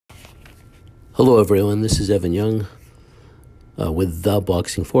Hello, everyone. This is Evan Young with the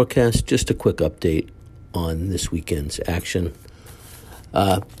Boxing Forecast. Just a quick update on this weekend's action.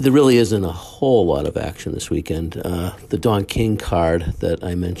 There really isn't a whole lot of action this weekend. The Don King card that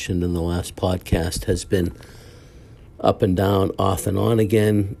I mentioned in the last podcast has been up and down, off and on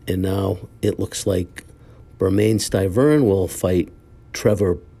again, and now it looks like Bermain Stiverne will fight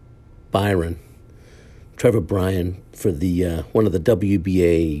Trevor Bryan for the one of the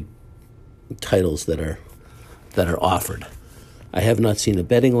WBA titles that are offered. I have not seen a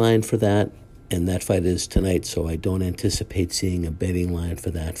betting line for that, and that fight is tonight, so I don't anticipate seeing a betting line for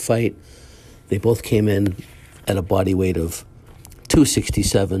that fight. They both came in at a body weight of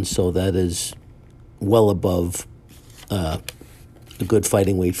 267, so that is well above a good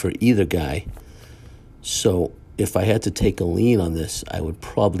fighting weight for either guy. So if I had to take a lean on this, I would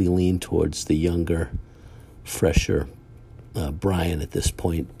probably lean towards the younger, fresher Bryan at this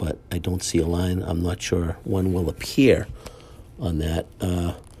point, but I don't see a line. I'm not sure one will appear on that.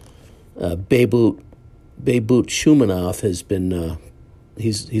 Beibut Shumanov has been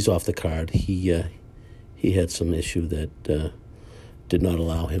he's off the card. He had some issue that did not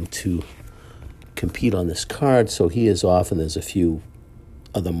allow him to compete on this card, so he is off, and there's a few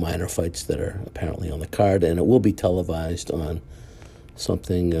other minor fights that are apparently on the card, and it will be televised on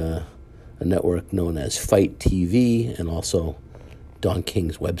something a network known as Fight TV, and also Don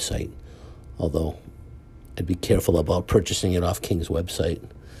King's website, although I'd be careful about purchasing it off King's website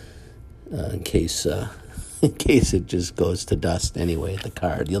in case it just goes to dust anyway, the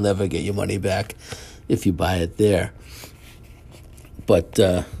card. You'll never get your money back if you buy it there. But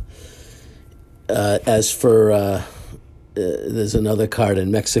as for there's another card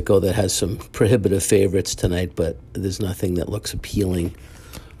in Mexico that has some prohibitive favorites tonight, but there's nothing that looks appealing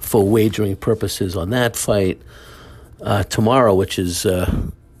for wagering purposes on that fight. Tomorrow, which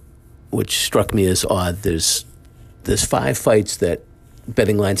struck me as odd, there's 5 fights that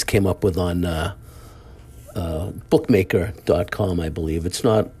betting lines came up with on bookmaker.com, I believe. It's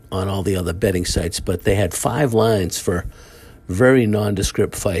not on all the other betting sites, but they had 5 lines for very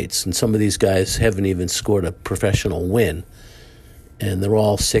nondescript fights, and some of these guys haven't even scored a professional win, and they're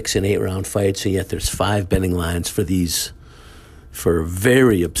all 6 and 8 round fights, and yet there's 5 betting lines for these, for a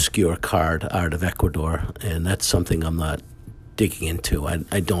very obscure card out of Ecuador, and that's something I'm not digging into.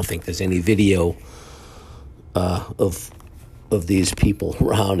 I don't think there's any video of these people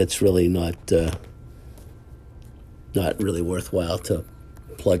around. It's really not really worthwhile to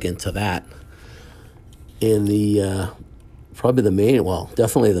plug into that. And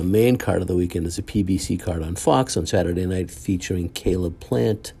definitely the main card of the weekend is a PBC card on Fox on Saturday night featuring Caleb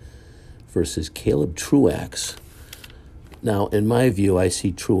Plant versus Caleb Truax. Now, in my view, I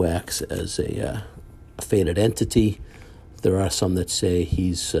see Truax as a fated entity. There are some that say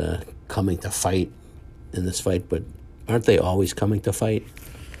he's coming to fight in this fight, but aren't they always coming to fight?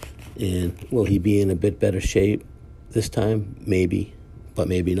 And will he be in a bit better shape this time? Maybe, but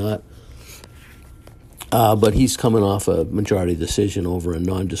maybe not. But he's coming off a majority decision over a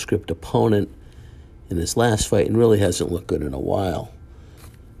nondescript opponent in his last fight and really hasn't looked good in a while.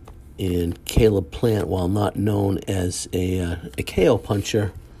 And Caleb Plant, while not known as a KO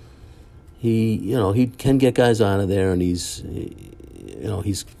puncher, he can get guys out of there, and he's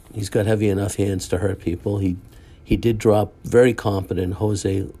got heavy enough hands to hurt people. He did drop very competent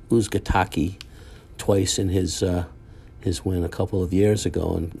Jose Uzcategui twice in his win a couple of years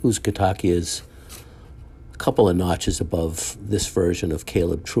ago, and Uzcategui is a couple of notches above this version of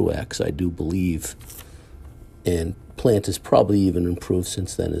Caleb Truax, I do believe. And Plant has probably even improved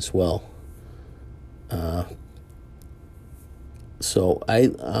since then as well. So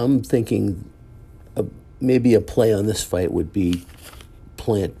I'm thinking maybe a play on this fight would be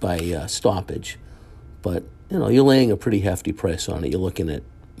Plant by stoppage. But, you're laying a pretty hefty price on it. You're looking at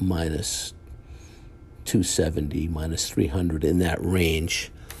minus 270, minus 300 in that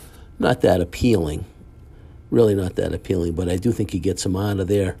range. Not that appealing. Really not that appealing, but I do think he gets him out of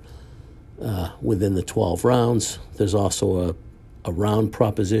there within the 12 rounds. There's also a round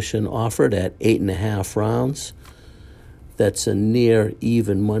proposition offered at 8.5 rounds. That's a near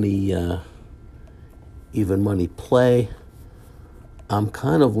even money play. I'm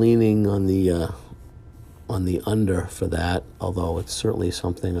kind of leaning on the under for that, although it's certainly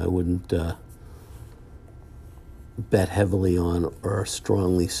something I wouldn't bet heavily on or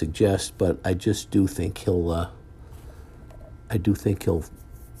strongly suggest. But I just do think he'll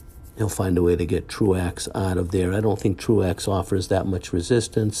find a way to get Truax out of there. I don't think Truax offers that much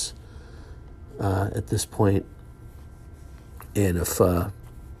resistance at this point. And if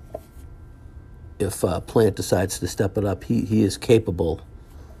Plant decides to step it up, he is capable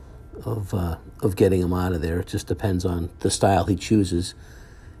of getting him out of there. It just depends on the style he chooses.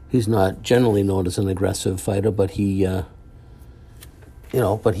 He's not generally known as an aggressive fighter, but he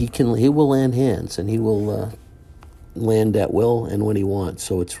will land hands, and he will land at will and when he wants.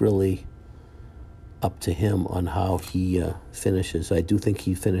 So it's really up to him on how he finishes. I do think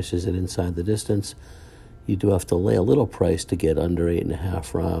he finishes it inside the distance. You do have to lay a little price to get under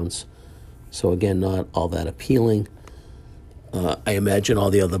 8.5 rounds. So again, not all that appealing. I imagine all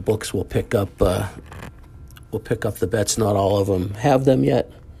the other books will pick up the bets. Not all of them have them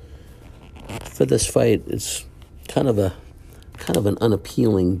yet. For this fight, it's kind of an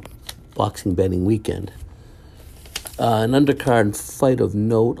unappealing boxing betting weekend. An undercard fight of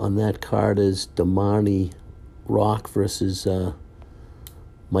note on that card is Damani Rock versus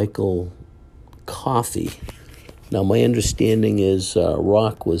Michael Coffey. Now, my understanding is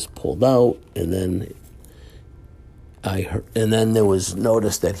Rock was pulled out, and then there was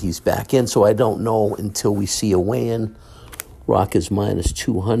notice that he's back in. So I don't know until we see a weigh-in. Rock is minus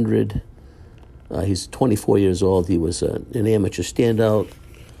 200. He's 24 years old. He was an amateur standout.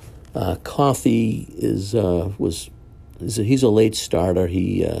 Coffey he's a late starter.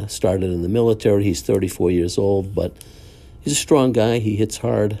 He started in the military. He's 34 years old, but he's a strong guy. He hits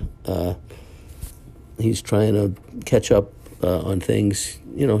hard. He's trying to catch up on things.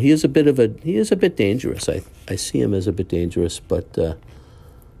 He is a bit dangerous. I see him as a bit dangerous, but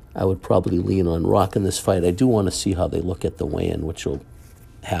I would probably lean on Rock in this fight. I do want to see how they look at the weigh-in, which will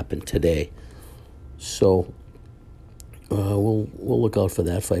happen today. So we'll look out for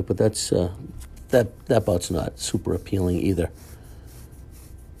that fight. But that's that bout's not super appealing either.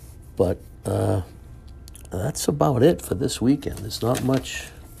 But that's about it for this weekend. There's not much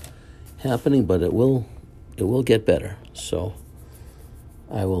happening, but it will get better. So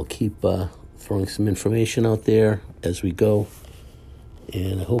I will keep throwing some information out there as we go,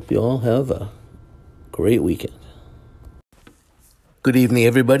 and I hope you all have a great weekend. Good evening,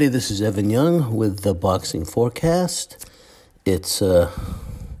 everybody. This is Evan Young with the Boxing Forecast. It's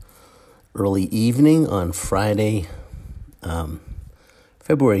early evening on Friday,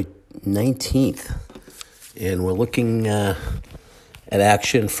 February 19th, and we're looking at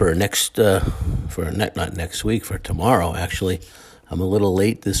action for not next week, for tomorrow. Actually, I'm a little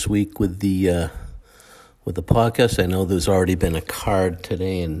late this week with the podcast. I know there's already been a card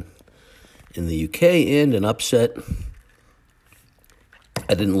today in the UK and an upset.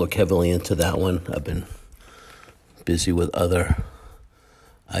 I didn't look heavily into that one. I've been busy with other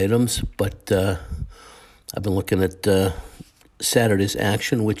items, but I've been looking at Saturday's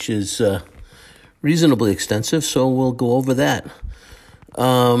action, which is reasonably extensive, so we'll go over that.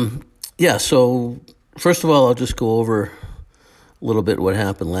 So first of all, I'll just go over a little bit what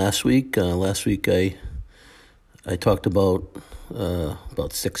happened last week. Last week I talked about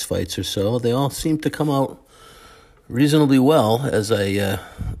 6 fights or so. They all seemed to come out reasonably well, as I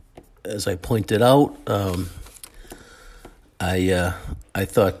pointed out. I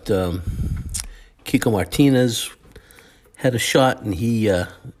thought Kiko Martinez had a shot, and he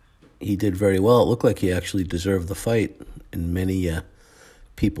did very well. It looked like he actually deserved the fight in many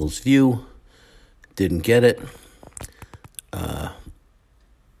people's view. Didn't get it.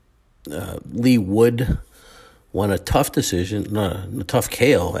 Lee Wood won a tough decision, a tough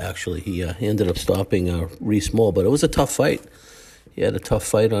KO, actually. He ended up stopping Reese Moore, but it was a tough fight. He had a tough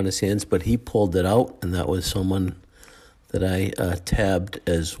fight on his hands, but he pulled it out, and that was someone that I tabbed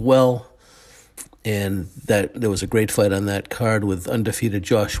as well. And that there was a great fight on that card with undefeated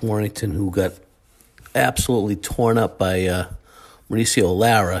Josh Warrington, who got absolutely torn up by Mauricio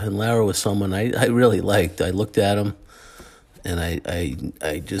Lara. And Lara was someone I really liked. I looked at him, and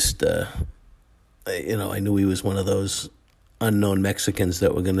I just... I knew he was one of those unknown Mexicans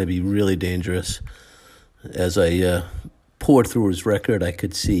that were going to be really dangerous. As I poured through his record, I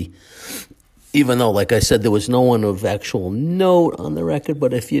could see, even though, like I said, there was no one of actual note on the record,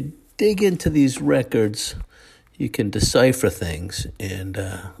 but if you dig into these records, you can decipher things. And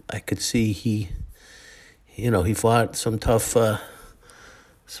I could see he fought some tough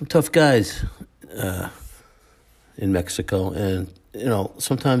guys in Mexico. And,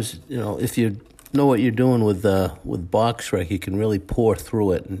 sometimes, if you know what you're doing with BoxRec, you can really pour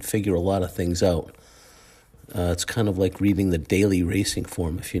through it and figure a lot of things out. It's kind of like reading the daily racing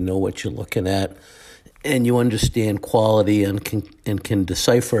form. If you know what you're looking at and you understand quality and can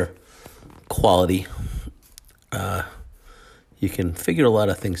decipher quality, you can figure a lot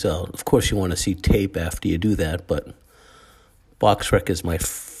of things out. Of course, you want to see tape after you do that, but BoxRec is my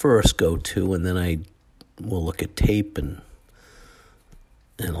first go-to, and then I will look at tape and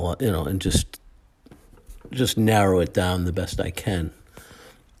a lot, and just narrow it down the best I can.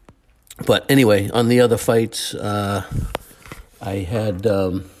 But anyway, on the other fights, I had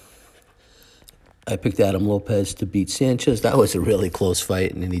I picked Adam Lopez to beat Sanchez. That was a really close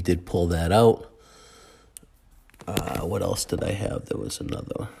fight, and then he did pull that out. What else did I have? There was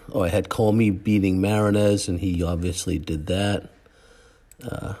another. Oh, I had Comey beating Marinez, and he obviously did that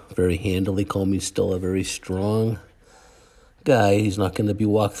very handily. Comey's still a very strong guy. He's not going to be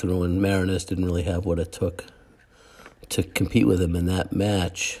walked through, and Marinez didn't really have what it took to compete with him in that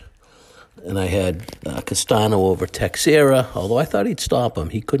match. And I had Castano over Teixeira, although I thought he'd stop him.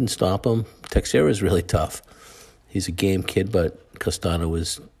 He couldn't stop him. Teixeira's really tough. He's a game kid, but Castano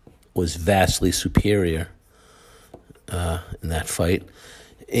was vastly superior in that fight.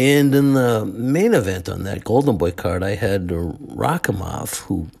 And in the main event on that Golden Boy card, I had Rakhimov,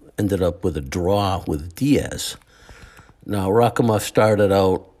 who ended up with a draw with Diaz. Now, Rakhimov started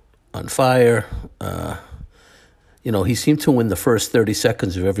out on fire. He seemed to win the first 30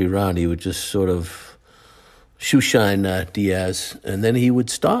 seconds of every round. He would just sort of shoeshine Diaz, and then he would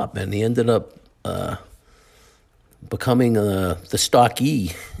stop. And he ended up becoming the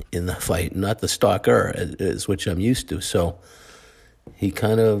stocky in the fight, not the stalker, is which I'm used to. So he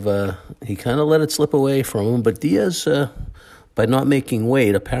kind of let it slip away from him. But Diaz, by not making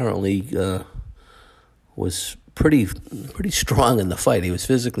weight, apparently was pretty strong in the fight. He was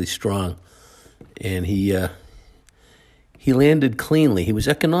physically strong, and he landed cleanly. He was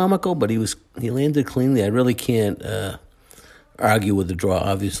economical, but he landed cleanly. I really can't argue with the draw.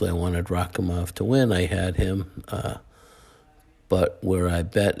 Obviously, I wanted Rakhimov to win. I had him, but where I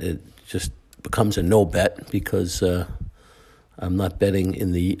bet, it just becomes a no bet because I'm not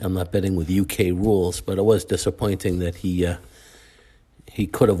betting with UK rules. But it was disappointing that he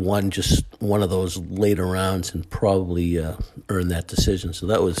could have won just one of those later rounds and probably earned that decision. So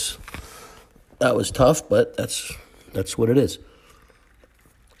that was tough, but that's what it is.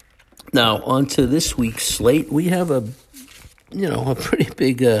 Now, on to this week's slate. We have a pretty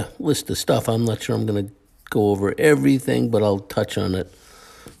big list of stuff. I'm not sure I'm going to go over everything, but I'll touch on it.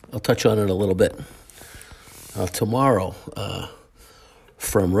 A little bit. Tomorrow,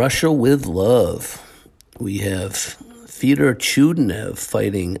 from Russia with Love, we have Fedor Chudinev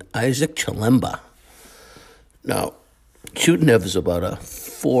fighting Isaac Chalemba. Now, Chudinev is about a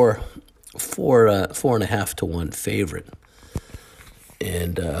 4.5 to 1 favorite,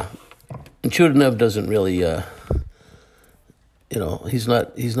 and Chudinev doesn't really,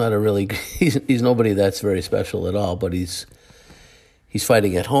 he's nobody that's very special at all. But he's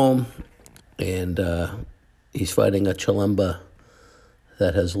fighting at home, and he's fighting a Chalemba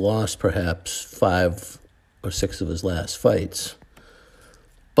that has lost perhaps 5 or 6 of his last fights.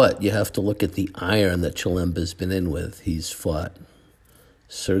 But you have to look at the iron that Chalemba's been in with. He's fought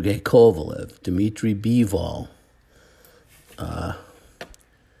Sergey Kovalev, Dmitry Bivol,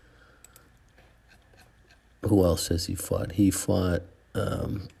 who else has he fought? He fought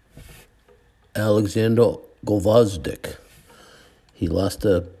Alexander Gvozdyk. He lost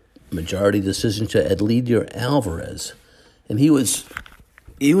a majority decision to Edlidir Alvarez, and he was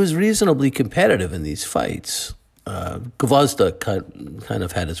reasonably competitive in these fights. Gvozdyk kind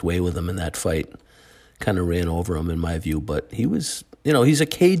of had his way with him in that fight, kind of ran over him in my view, but he was. He's a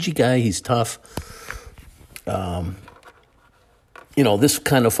cagey guy. He's tough. This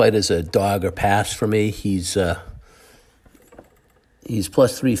kind of fight is a dog or pass for me. He's plus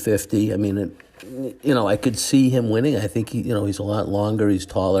 350. I mean, I could see him winning. I think he's a lot longer. He's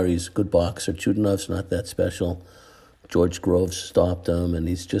taller. He's a good boxer. Chudinev's not that special. George Groves stopped him, and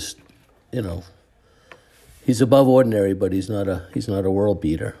he's just, he's above ordinary, but he's not a world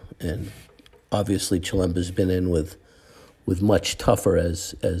beater. And obviously, Chalemba's been in with much tougher,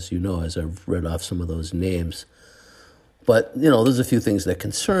 as I've read off some of those names. But, there's a few things that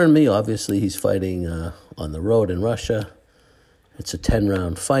concern me. Obviously, he's fighting on the road in Russia. It's a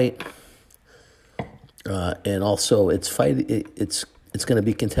 10-round fight. And also, it's going to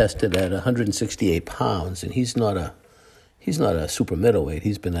be contested at 168 pounds, and he's not a super middleweight.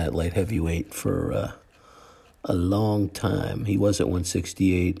 He's been at light heavyweight for a long time. He was at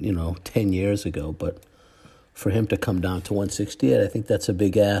 168, 10 years ago, but for him to come down to 168, I think that's a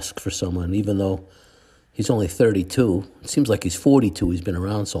big ask for someone, even though he's only 32. It seems like he's 42. He's been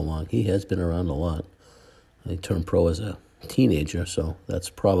around so long. He has been around a lot. He turned pro as a teenager, so that's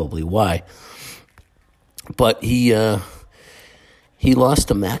probably why. But he lost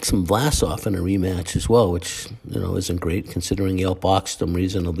to Maxim Vlasov in a rematch as well, which, isn't great considering he outboxed him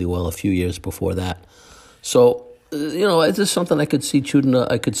reasonably well a few years before that. So, it's just something I could see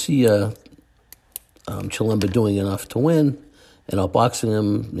Chalemba doing enough to win, and outboxing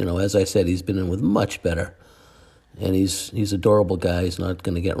him, as I said, he's been in with much better and he's a durable guy. He's not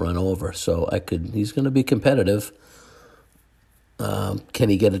going to get run over, so he's going to be competitive. Can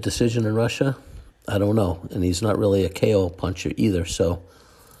he get a decision in Russia? I don't know, and he's not really a KO puncher either, so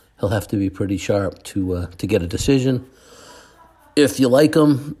he'll have to be pretty sharp to get a decision. If you like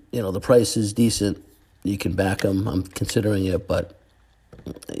him, the price is decent. You can back him. I'm considering it, but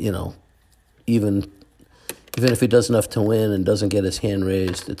even if he does enough to win and doesn't get his hand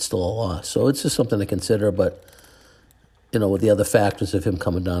raised, it's still a loss. So it's just something to consider. But with the other factors of him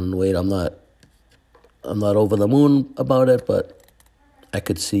coming down in weight, I'm not over the moon about it. But I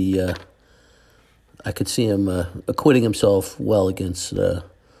could see him acquitting himself well against the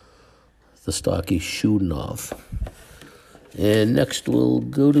stocky Shudinov. And next we'll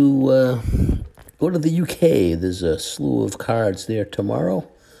go to the UK. There's a slew of cards there tomorrow.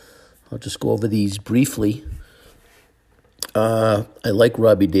 I'll just go over these briefly. I like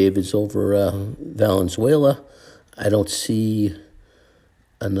Robbie Davids over Valenzuela. I don't see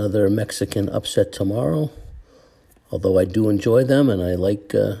another Mexican upset tomorrow, although I do enjoy them, and I like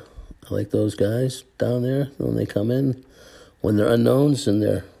those guys down there when they come in, when they're unknowns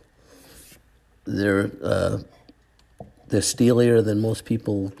and they're steelier than most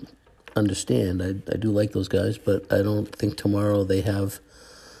people understand. I do like those guys, but I don't think tomorrow there's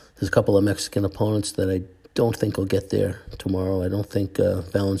a couple of Mexican opponents that I don't think will get there tomorrow. I don't think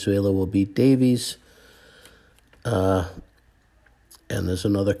Valenzuela will beat Davies. And there's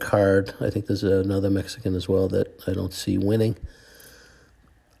another card. I think there's another Mexican as well that I don't see winning.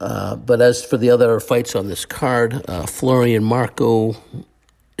 But as for the other fights on this card, Florian Marco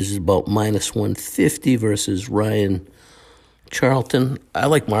is about minus 150 versus Ryan Charlton. I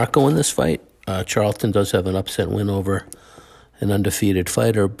like Marco in this fight. Charlton does have an upset win over an undefeated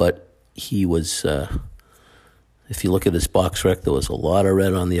fighter, but he was, if you look at his box rec, there was a lot of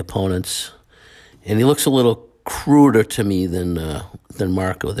red on the opponents. And he looks a little cruder to me than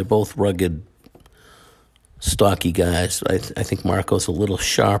Marco. They're both rugged, stocky guys. I think Marco's a little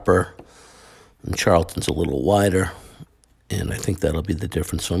sharper and Charlton's a little wider, and I think that'll be the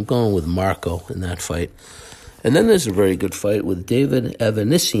difference. So I'm going with Marco in that fight. And then there's a very good fight with David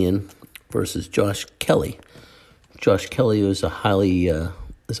Evanesian versus Josh Kelly. Josh Kelly is a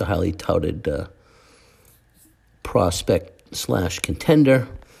highly touted prospect / contender,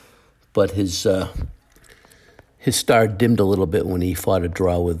 but his star dimmed a little bit when he fought a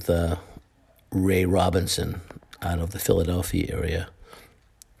draw with Ray Robinson out of the Philadelphia area.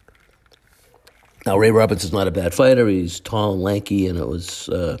 Now, Ray Robinson's not a bad fighter. He's tall and lanky, and it was,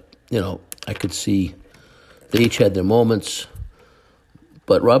 I could see they each had their moments.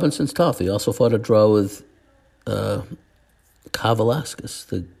 But Robinson's tough. He also fought a draw with Kavalauskas,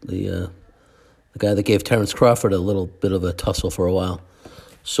 the guy that gave Terrence Crawford a little bit of a tussle for a while.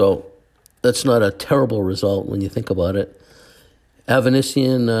 So that's not a terrible result when you think about it.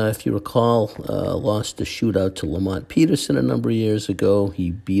 Avanesian, if you recall, lost a shootout to Lamont Peterson a number of years ago.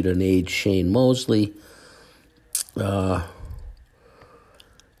 He beat an aged Shane Mosley.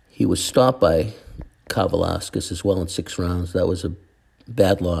 He was stopped by Kavalauskas as well in 6 rounds. That was a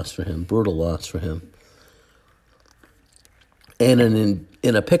bad loss for him, brutal loss for him. And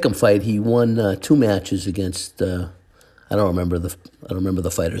in a pick'em fight, he won 2 matches against I don't remember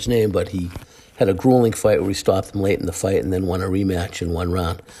the fighter's name, but he had a grueling fight where he stopped him late in the fight and then won a rematch in 1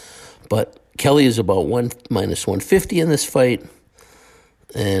 round. But Kelly is about minus 150 in this fight,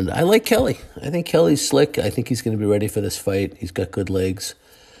 and I like Kelly. I think Kelly's slick. I think he's going to be ready for this fight. He's got good legs.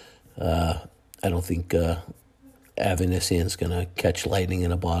 I don't think Avanesian's going to catch lightning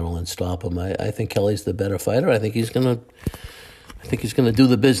in a bottle and stop him. I think Kelly's the better fighter. I think he's going to do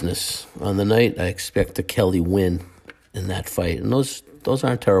the business on the night. I expect a Kelly win in that fight, and those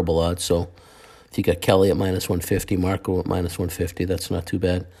aren't terrible odds. So if you got Kelly at minus 150, Marco at minus 150, that's not too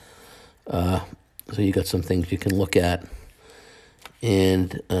bad. So you got some things you can look at.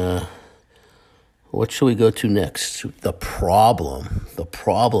 And what shall we go to next? The problem.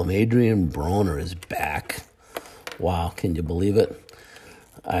 Adrian Broner is back. Wow, can you believe it?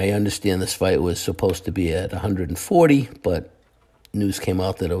 I understand this fight was supposed to be at 140, but news came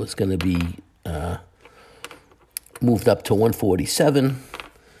out that it was going to be moved up to 147,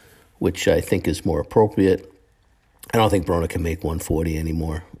 which I think is more appropriate. I don't think Broner can make 140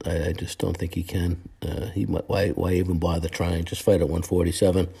 anymore. I just don't think he can. Why even bother trying? Just fight at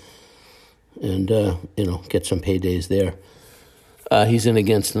 147 and, get some paydays there. He's in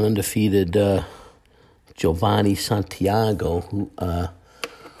against an undefeated Giovanni Santiago,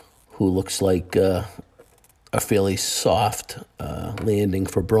 who looks like a fairly soft landing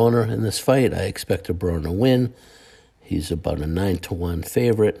for Broner in this fight. I expect a Broner win. He's about a 9-1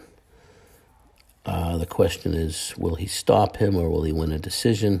 favorite. The question is, will he stop him or will he win a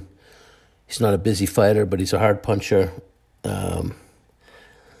decision? He's not a busy fighter, but he's a hard puncher. I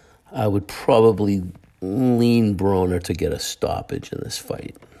would probably lean Broner to get a stoppage in this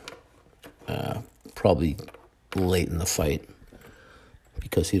fight. Probably late in the fight,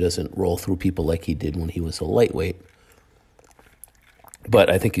 because he doesn't roll through people like he did when he was a lightweight. But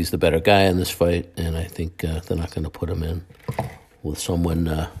I think he's the better guy in this fight, and I think they're not going to put him in with someone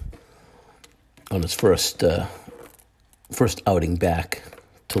on his first outing back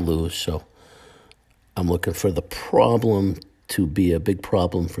to lose. So I'm looking for the problem to be a big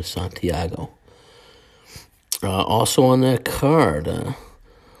problem for Santiago. Also on that card,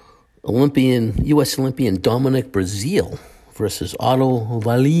 U.S. Olympian Dominic Breazeale versus Otto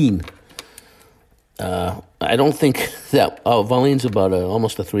Wallin. I don't think that Wallin's about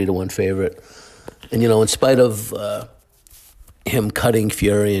almost a 3-1 favorite. And, in spite of him cutting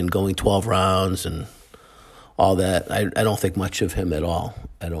Fury and going 12 rounds and all that, I don't think much of him at all.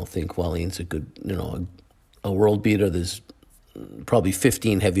 I don't think Wallin's a good, a world beater. There's probably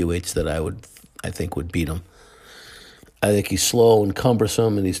 15 heavyweights that I think would beat him. I think he's slow and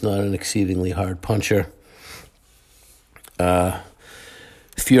cumbersome, and he's not an exceedingly hard puncher.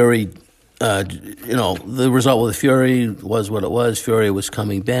 Fury, the result with Fury was what it was. Fury was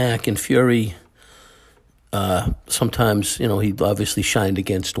coming back, and Fury sometimes, he obviously shined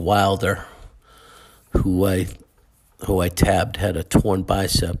against Wilder, who I tabbed had a torn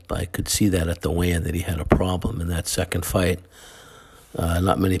bicep. I could see that at the weigh-in that he had a problem in that second fight.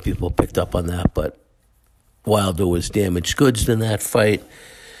 Not many people picked up on that, but Wilder was damaged goods in that fight.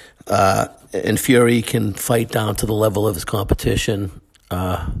 And Fury can fight down to the level of his competition.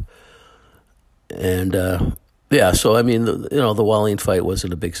 So I mean, the Wallin fight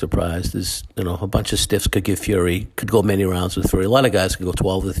wasn't a big surprise. There's, a bunch of stiffs could go many rounds with Fury. A lot of guys could go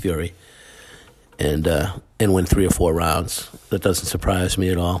 12 with Fury and win 3 or 4 rounds. That doesn't surprise me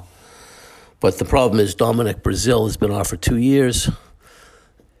at all. But the problem is Dominic Breazeale has been off for 2 years,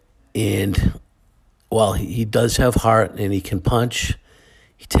 and while he does have heart and he can punch,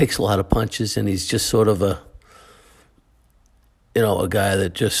 he takes a lot of punches, and he's just sort of a guy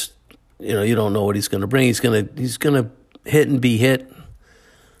that just, you don't know what he's going to bring. He's going to hit and be hit.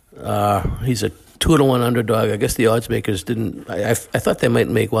 He's a 2-1 underdog. I guess the odds makers didn't. I thought they might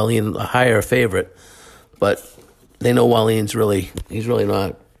make Wallin a higher favorite, but they know Wallin's he's really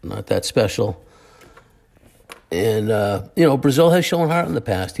not that special. And Breazeale has shown heart in the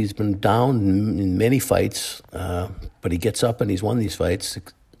past. He's been down in many fights, but he gets up and he's won these fights,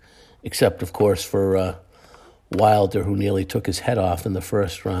 except of course for Wilder, who nearly took his head off in the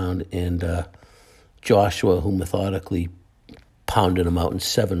first round, and Joshua, who methodically pounded him out in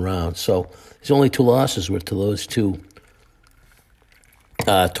 7 rounds. So his only 2 losses were to those 2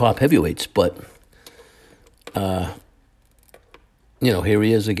 top heavyweights. But, here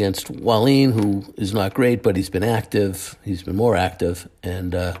he is against Wallin, who is not great, but he's been active. He's been more active,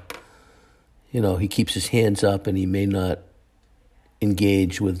 and, he keeps his hands up, and he may not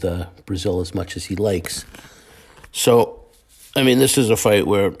engage with Breazeale as much as he likes. So, I mean, this is a fight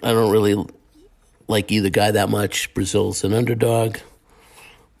where I don't really like either guy that much. Breazeale's an underdog.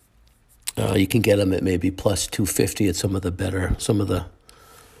 You can get him at maybe plus 250 at some of the better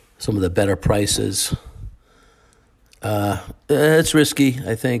prices. It's risky,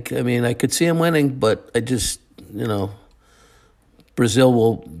 I think. I mean, I could see him winning, but I just, Dominic Breazeale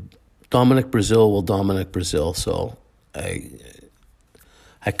will Dominic Breazeale. So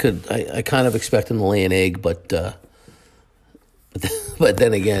I kind of expect him to lay an egg, but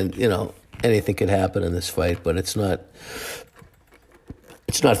then again, anything could happen in this fight. But it's not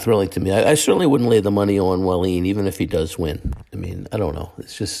thrilling to me. I certainly wouldn't lay the money on Wallin, even if he does win. I mean, I don't know.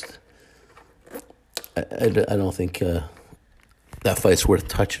 It's just I don't think that fight's worth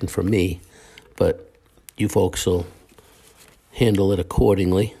touching for me. But you folks will handle it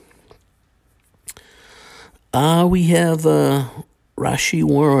accordingly. We have Rashi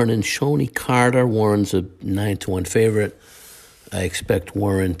Warren and Shoni Carter. Warren's a 9-1 favorite. I expect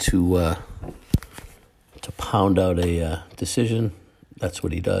Warren to pound out a decision. That's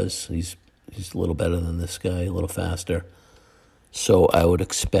what he does. He's a little better than this guy, a little faster. So I would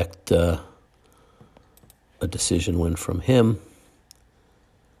expect a decision win from him.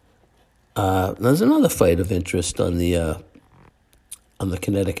 There's another fight of interest on the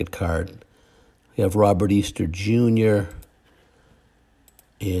Connecticut card. We have Robert Easter Jr.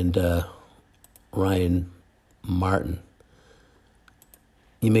 and Ryan Martin.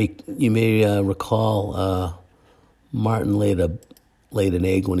 You may recall Martin laid an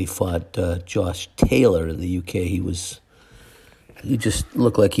egg when he fought Josh Taylor in the UK. He he just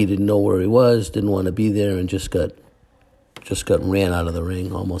looked like he didn't know where he was, didn't want to be there, and just got ran out of the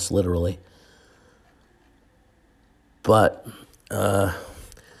ring, almost literally. But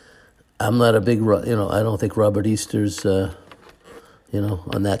I'm not a big, I don't think Robert Easter's,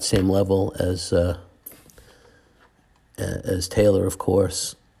 on that same level as Taylor, of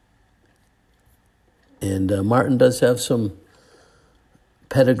course. And Martin does have some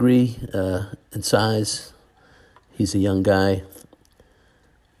pedigree and size. He's a young guy.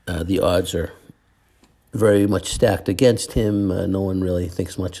 The odds are very much stacked against him. No one really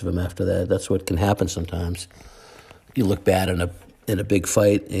thinks much of him after that. That's what can happen sometimes. You look bad in a big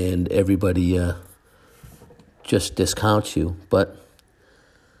fight, and everybody just discounts you. But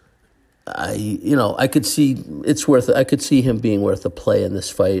I could see I could see him being worth a play in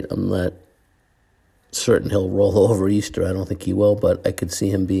this fight. I'm not certain he'll roll over Easter. I don't think he will, but I could see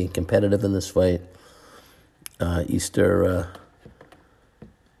him being competitive in this fight. Easter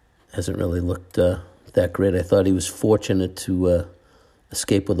hasn't really looked that great. I thought he was fortunate to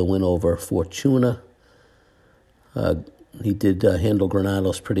escape with a win over Fortuna. He did handle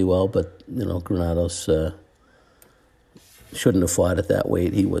Granados pretty well, but Granados shouldn't have fought at that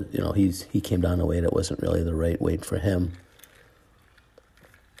weight. He came down a weight that wasn't really the right weight for him.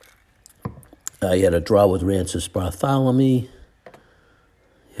 He had a draw with Rancis Bartholomew.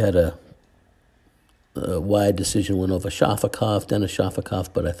 He had a wide decision win over Dennis Shafikov,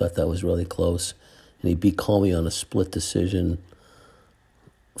 but I thought that was really close. And he beat Comey on a split decision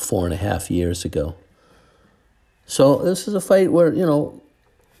 4.5 years ago. So this is a fight where,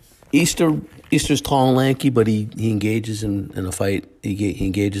 Easter's tall and lanky, but he engages in a fight. He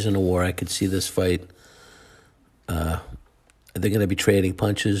engages in a war. I could see this fight. They're going to be trading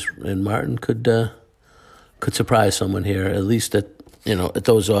punches, and Martin could surprise someone here. At least at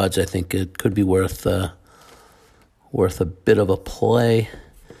those odds, I think it could be worth a bit of a play.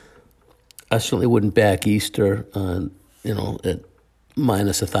 I certainly wouldn't back Easter on at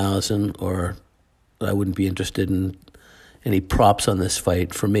minus 1,000, or I wouldn't be interested in any props on this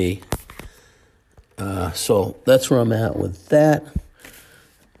fight for me. So that's where I'm at with that.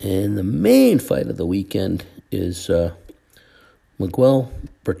 And the main fight of the weekend is Miguel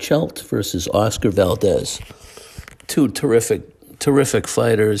Berchelt versus Oscar Valdez. Two terrific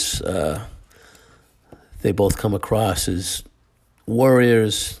fighters. They both come across as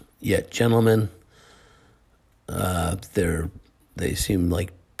warriors, yet gentlemen. They seem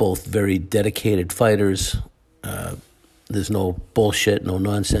like both very dedicated fighters. There's no bullshit, no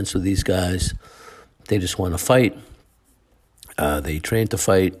nonsense with these guys. They just want to fight. They train to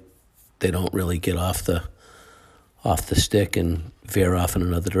fight. They don't really get off the stick and veer off in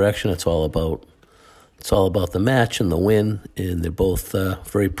another direction. It's all about the match and the win, and they're both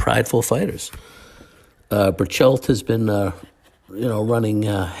very prideful fighters. Berchelt has been running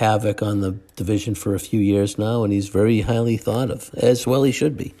havoc on the division for a few years now, and he's very highly thought of, as well he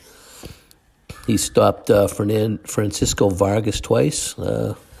should be. He stopped Francisco Vargas twice,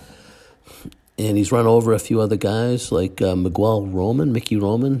 and he's run over a few other guys like Mickey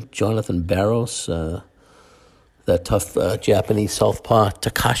Roman, Jonathan Barros, that tough Japanese southpaw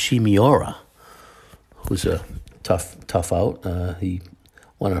Takashi Miura, who's a tough out. He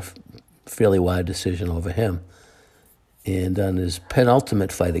won a fairly wide decision over him. And on his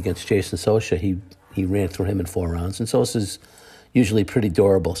penultimate fight against Jason Sosa, he ran through him in 4 rounds. And Sosa's usually pretty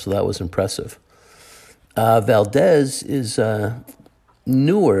durable, so that was impressive. Valdez is a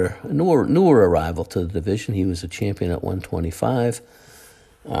newer arrival to the division. He was a champion at 125.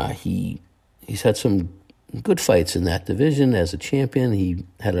 He's had some good fights in that division as a champion. He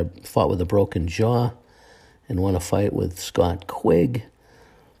fought with a broken jaw and won a fight with Scott Quigg.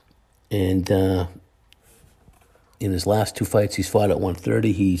 And in his last 2 fights, he's fought at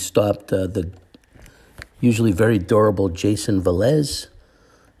 130. He stopped the usually very durable Jason Velez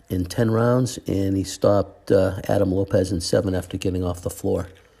in 10 rounds, and he stopped Adam Lopez in 7 after getting off the floor.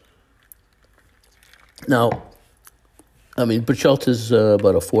 Now, Berchelt is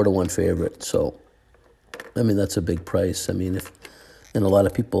about a 4-1 favorite, so, that's a big price. And a lot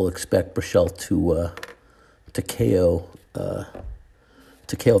of people expect Berchelt to KO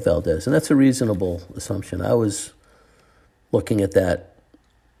Valdez, and that's a reasonable assumption. I was looking at that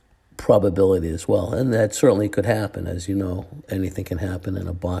probability as well, and that certainly could happen. As you know, anything can happen in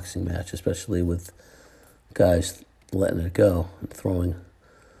a boxing match, especially with guys letting it go and throwing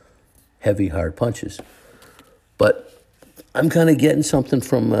heavy, hard punches. But I'm kind of getting something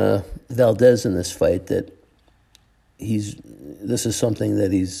from Valdez in this fight that this is something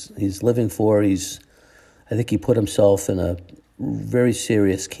that he's living for. I think he put himself in a very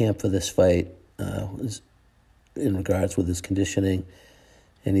serious camp for this fight. in regards with his conditioning.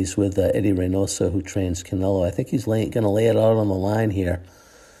 And he's with Eddie Reynoso, who trains Canelo. I think he's going to lay it out on the line here.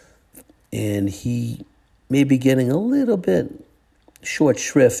 And he may be getting a little bit short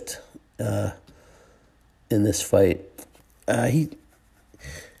shrift in this fight.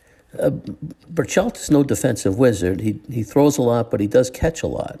 Berchelt is no defensive wizard. He throws a lot, but he does catch a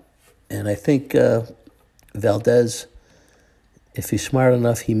lot. And I think Valdez, if he's smart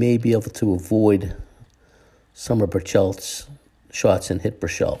enough, he may be able to avoid some of Berchelt's shots and hit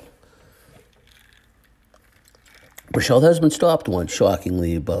Berchelt. Berchelt has been stopped once,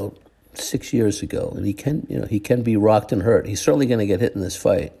 shockingly, about 6 years ago, and he can be rocked and hurt. He's certainly going to get hit in this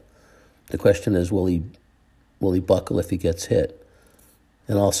fight. The question is, will he buckle if he gets hit?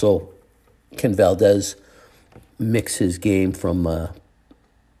 And also, can Valdez mix his game from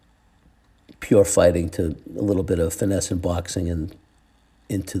pure fighting to a little bit of finesse and boxing and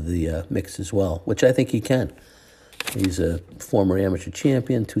into the mix as well, which I think he can. He's a former amateur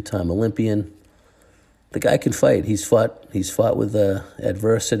champion, two-time Olympian. The guy can fight. He's fought with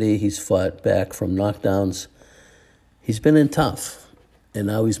adversity. He's fought back from knockdowns. He's been in tough, and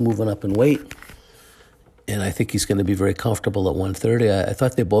now he's moving up in weight. And I think he's going to be very comfortable at 130. I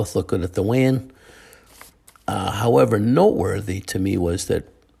thought they both looked good at the weigh-in. However, noteworthy to me was that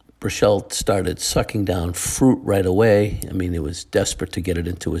Berchelt started sucking down fruit right away. I mean, it was desperate to get it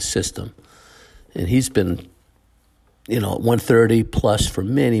into his system. And he's been, at 130 plus for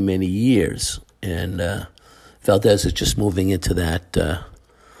many, many years. And Valdez is just moving into that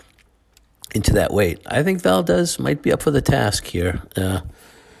weight. I think Valdez might be up for the task here.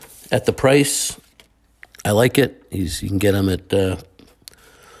 At the price, I like it. You can get him at a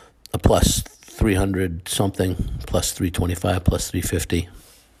plus 300 something, plus 325, plus 350.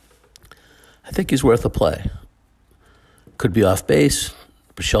 I think he's worth a play. Could be off base.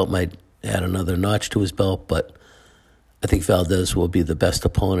 Berchelt might add another notch to his belt, but I think Valdez will be the best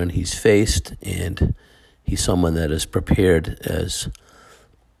opponent he's faced, and he's someone that is prepared as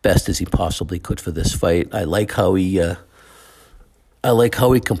best as he possibly could for this fight. I like how he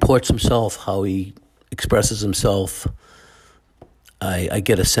comports himself, how he expresses himself. I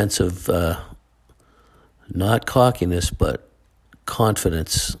get a sense of not cockiness, but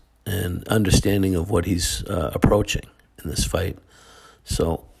confidence and understanding of what he's approaching in this fight.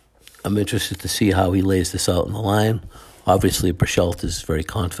 So I'm interested to see how he lays this out in the line. Obviously, Berchelt is very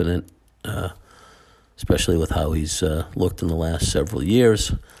confident, especially with how he's looked in the last several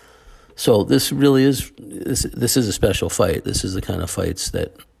years. So this really is this is a special fight. This is the kind of fights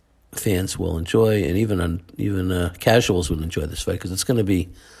that fans will enjoy, and even casuals would enjoy this fight because it's going to be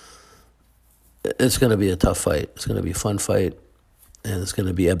a tough fight. It's going to be a fun fight, and it's going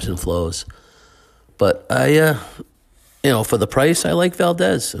to be ebbs and flows. But for the price, I like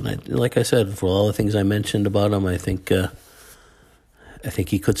Valdez, and like I said, for all the things I mentioned about him, I think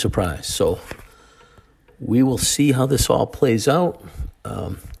he could surprise. So we will see how this all plays out.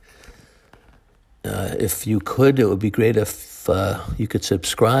 If you could, it would be great if you could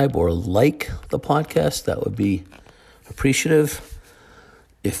subscribe or like the podcast. That would be appreciative.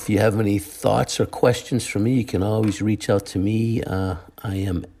 If you have any thoughts or questions for me, you can always reach out to me. I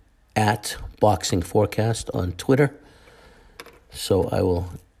am at Boxing Forecast on Twitter. So I will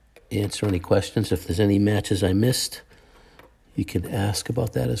answer any questions. If there's any matches I missed, you can ask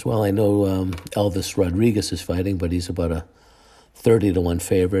about that as well. I know Elvis Rodriguez is fighting, but he's about a 30-1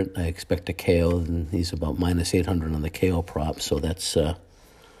 favorite. I expect a KO, and he's about minus 800 on the KO prop. So that's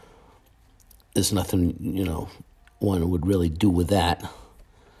there's nothing one would really do with that.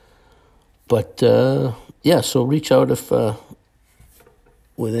 But so reach out if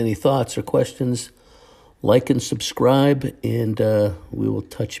with any thoughts or questions. Like and subscribe, and we will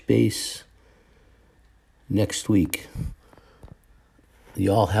touch base next week.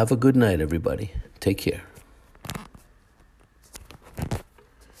 Y'all have a good night, everybody. Take care.